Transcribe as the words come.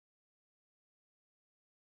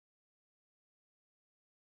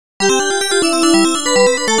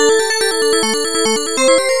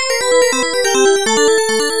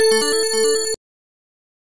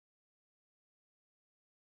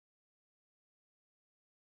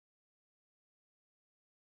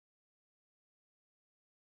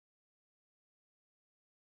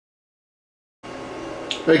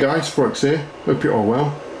Hey guys, DuoX here. Hope you're all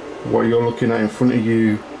well. What you're looking at in front of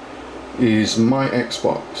you is my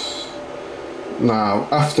Xbox. Now,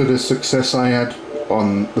 after the success I had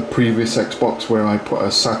on the previous Xbox where I put a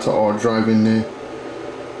SATA Hard Drive in there,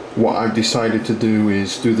 what I've decided to do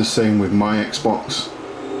is do the same with my Xbox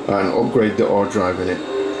and upgrade the hard drive in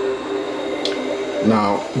it.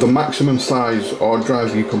 Now, the maximum size hard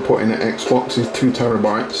drive you can put in an Xbox is 2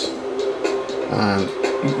 terabytes, and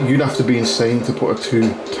you'd have to be insane to put a 2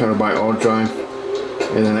 terabyte hard drive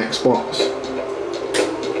in an Xbox.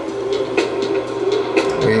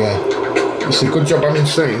 Yeah, it's a good job I'm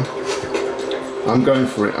insane. I'm going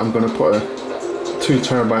for it. I'm going to put a 2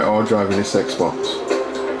 terabyte hard drive in this Xbox.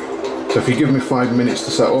 So if you give me 5 minutes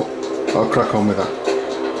to set up, I'll crack on with that.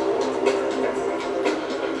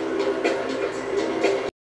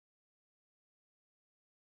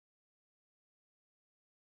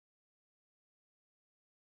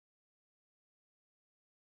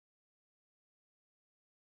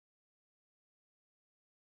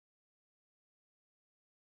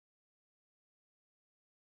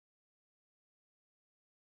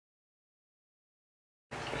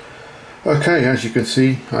 Okay, as you can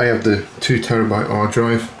see, I have the 2 terabyte hard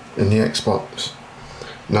drive in the Xbox.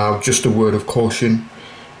 Now, just a word of caution,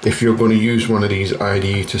 if you're going to use one of these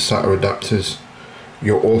IDE to SATA adapters,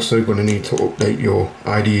 you're also going to need to update your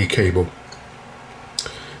IDE cable.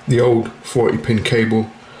 The old 40-pin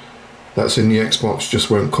cable that's in the Xbox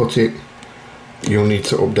just won't cut it. You'll need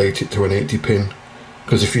to update it to an 80-pin,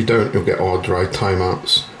 because if you don't, you'll get hard drive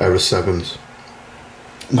timeouts, error 7s.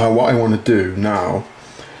 Now, what I want to do now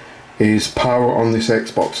is power on this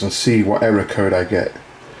Xbox and see what error code I get.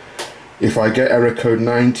 If I get error code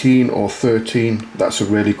 19 or 13, that's a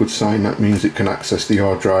really good sign. That means it can access the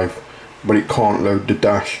hard drive, but it can't load the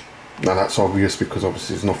dash. Now that's obvious because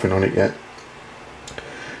obviously there's nothing on it yet.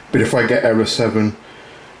 But if I get error 7,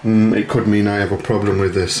 it could mean I have a problem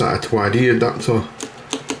with the SATA to IDE adapter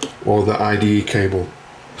or the IDE cable.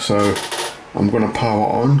 So I'm going to power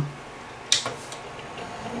on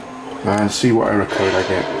and see what error code I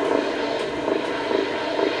get.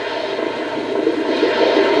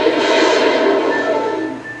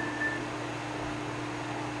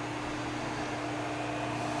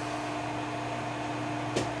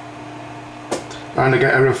 And I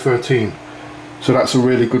get error 13, so that's a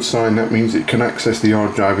really good sign. That means it can access the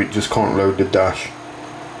hard drive, it just can't load the dash.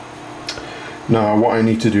 Now what I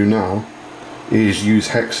need to do now is use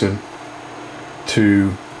Hexen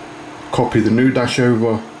to copy the new dash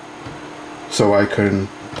over so I can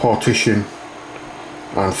partition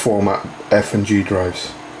and format F and G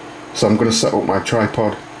drives. So I'm going to set up my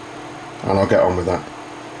tripod and I'll get on with that.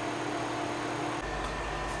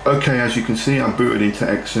 Okay, as you can see, I'm booted into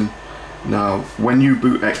Hexen. Now, when you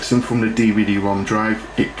boot Hexen from the DVD-ROM drive,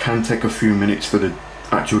 it can take a few minutes for the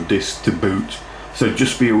actual disk to boot. So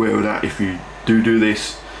just be aware of that if you do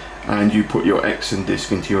this and you put your Hexen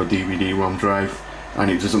disk into your DVD-ROM drive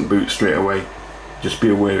and it doesn't boot straight away. Just be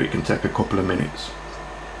aware it can take a couple of minutes.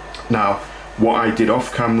 Now, what I did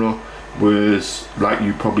off camera was, like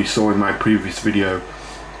you probably saw in my previous video,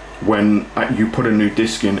 when you put a new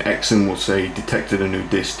disk in, Hexen will say, detected a new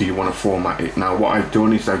disk, do you want to format it? Now what I've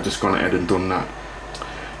done is I've just gone ahead and done that.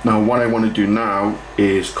 Now what I want to do now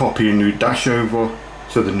is copy a new dash over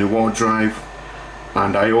to the new hard drive,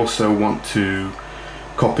 and I also want to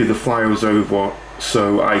copy the files over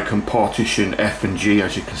so I can partition F and G.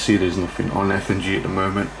 As you can see, there's nothing on F and G at the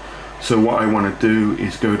moment. So what I want to do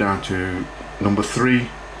is go down to number 3,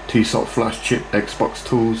 TSOT flash chip Xbox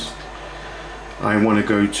tools. I want to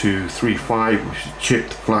go to 3.5, which is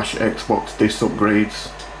chipped flash Xbox disk upgrades,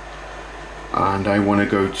 and I want to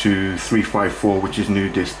go to 3.5.4, which is new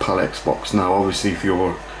disk PAL Xbox. Now obviously if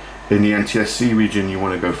you're in the NTSC region you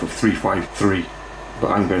want to go for 3.5.3, but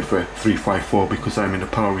I'm going for 3.5.4 because I'm in the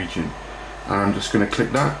PAL region, and I'm just going to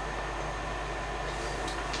click that.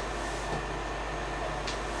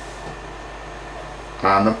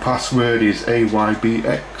 And the password is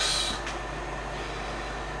AYBX.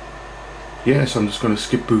 Yes, I'm just going to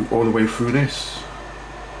skip boot all the way through this.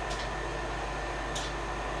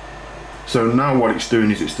 So now what it's doing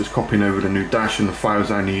is it's just copying over the new dash and the files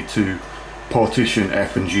I need to partition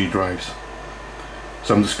F and G drives.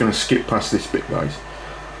 So I'm just going to skip past this bit, guys.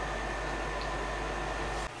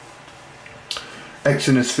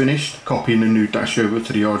 Hexen is finished copying the new dash over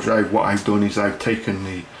to the hard drive. What I've done is I've taken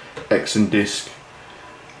the Hexen disk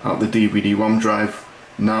out the DVD-ROM drive.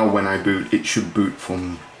 Now when I boot, it should boot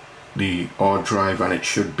from the hard drive and it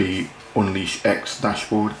should be Unleash X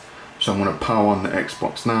dashboard. So I'm going to power on the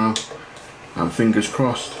Xbox now, and fingers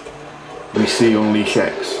crossed we see Unleash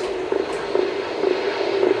X.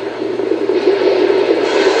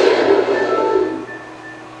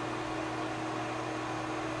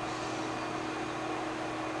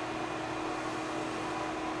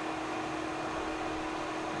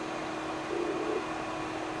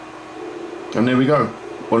 And there we go,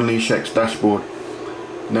 Unleash X dashboard.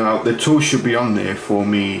 Now the tool should be on there for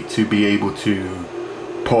me to be able to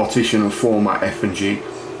partition and format F and G.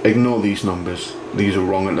 Ignore these numbers, these are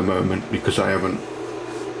wrong at the moment because I haven't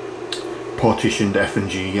partitioned F and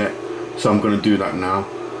G yet, so I'm going to do that now.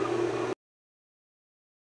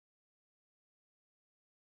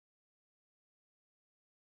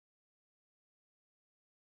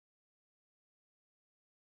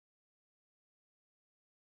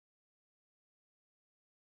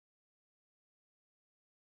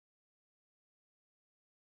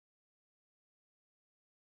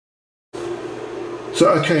 So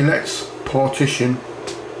okay, let's partition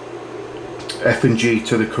F and G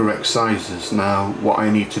to the correct sizes. Now what I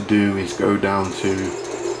need to do is go down to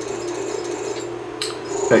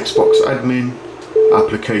Xbox Admin,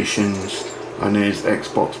 Applications, and there's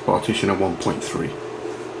Xbox Partitioner 1.3.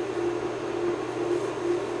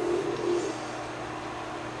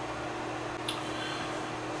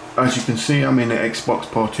 As you can see, I'm in the Xbox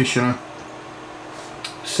Partitioner.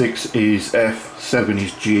 6 is F, 7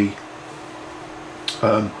 is G.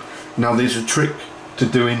 Now there's a trick to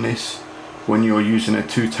doing this when you're using a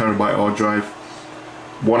 2TB hard drive.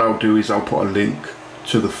 What I'll do is I'll put a link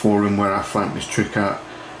to the forum where I found this trick out.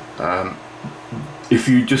 If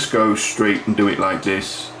you just go straight and do it like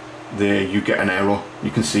this, there you get an error. You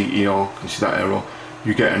can see ER, you can see that error,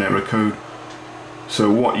 you get an error code. So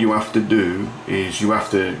what you have to do is you have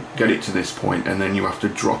to get it to this point and then you have to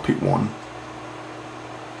drop it one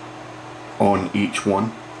on each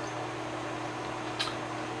one,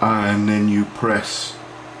 and then you press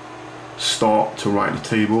start to write the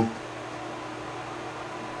table.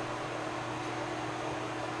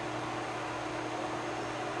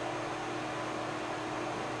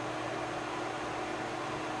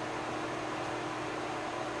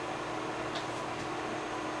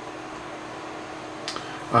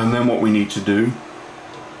 And then what we need to do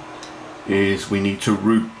is we need to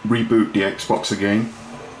reboot the Xbox again.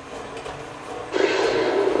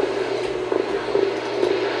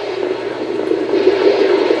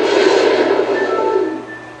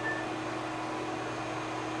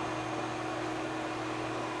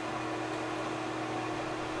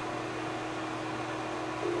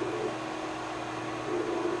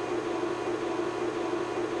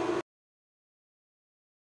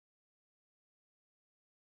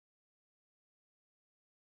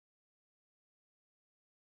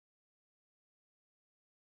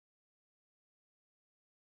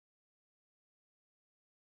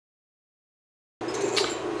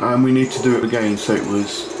 And we need to do it again, so it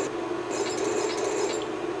was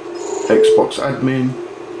Xbox Admin,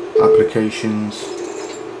 Applications,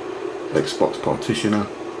 Xbox Partitioner.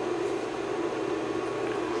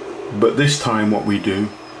 But this time what we do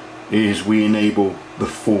is we enable the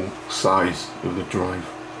full size of the drive.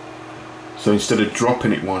 So instead of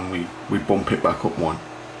dropping it one, we bump it back up one.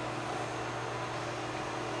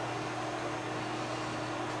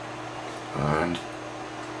 And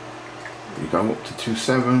we go up to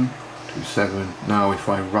 27. Now if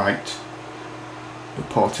I write the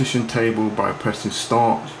partition table by pressing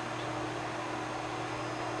start,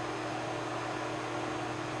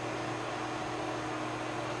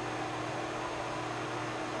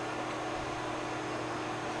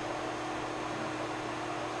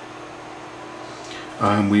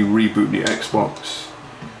 and we reboot the Xbox,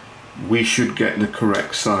 we should get the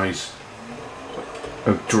correct size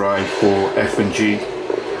of drive for F and G.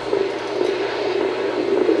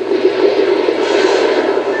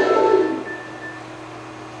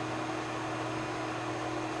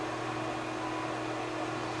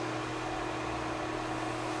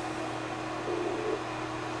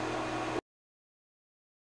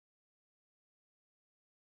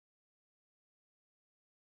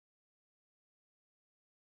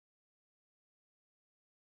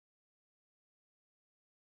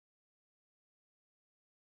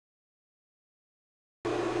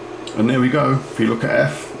 And there we go. If you look at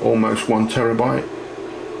F, almost 1 terabyte,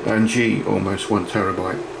 and G, almost 1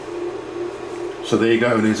 terabyte. So there you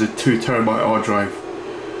go, there's a 2 terabyte hard drive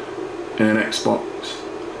in an Xbox.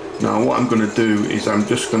 Now what I'm going to do is I'm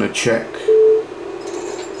just going to check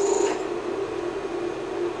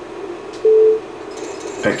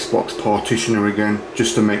Xbox Partitioner again,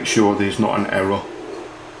 just to make sure there's not an error.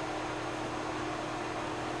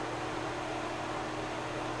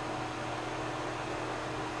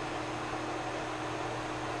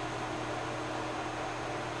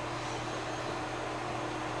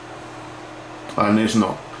 And there's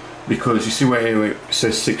not, because you see where it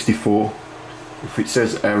says 64, if it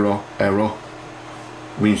says error,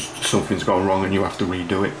 means something's gone wrong and you have to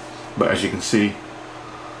redo it. But as you can see,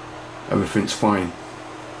 everything's fine.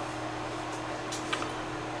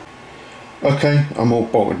 Okay, I'm all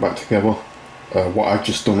bolted back together. What I've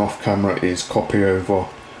just done off camera is copy over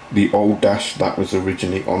the old dash that was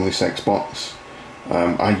originally on this Xbox.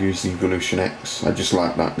 I use the Evolution X. I just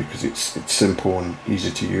like that because it's simple and easy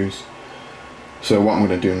to use. So what I'm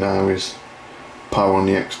going to do now is power on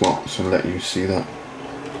the Xbox and let you see that.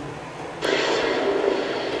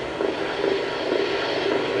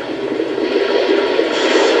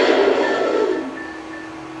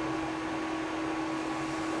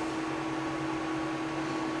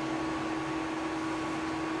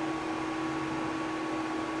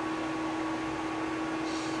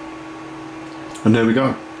 And there we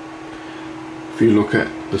go. If you look at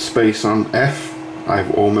the space on F, I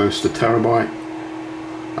have almost 1 terabyte,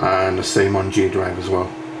 and the same on G drive as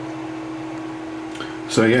well.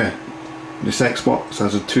 So yeah, this Xbox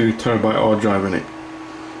has a 2 terabyte hard drive in it.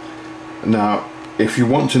 Now, if you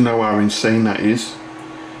want to know how insane that is,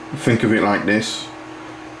 think of it like this.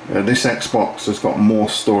 This Xbox has got more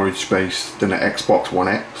storage space than an Xbox One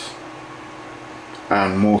X,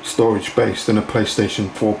 and more storage space than a PlayStation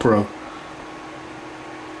 4 Pro.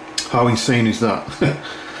 How insane is that?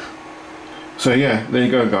 So yeah, there you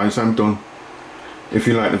go guys, I'm done. If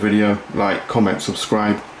you like the video, like, comment,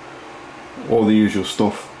 subscribe, all the usual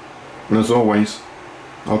stuff. And as always,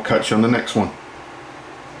 I'll catch you on the next one.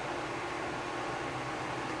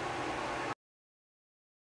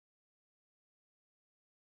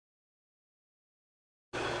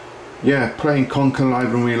 Yeah, playing Conquer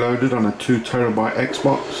Live and Reloaded on a 2 terabyte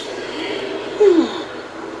Xbox.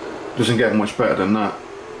 Doesn't get much better than that.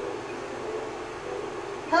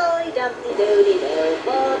 Hi, dumpty doody do,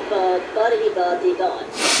 bod bod, boddy boddy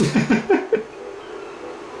bod.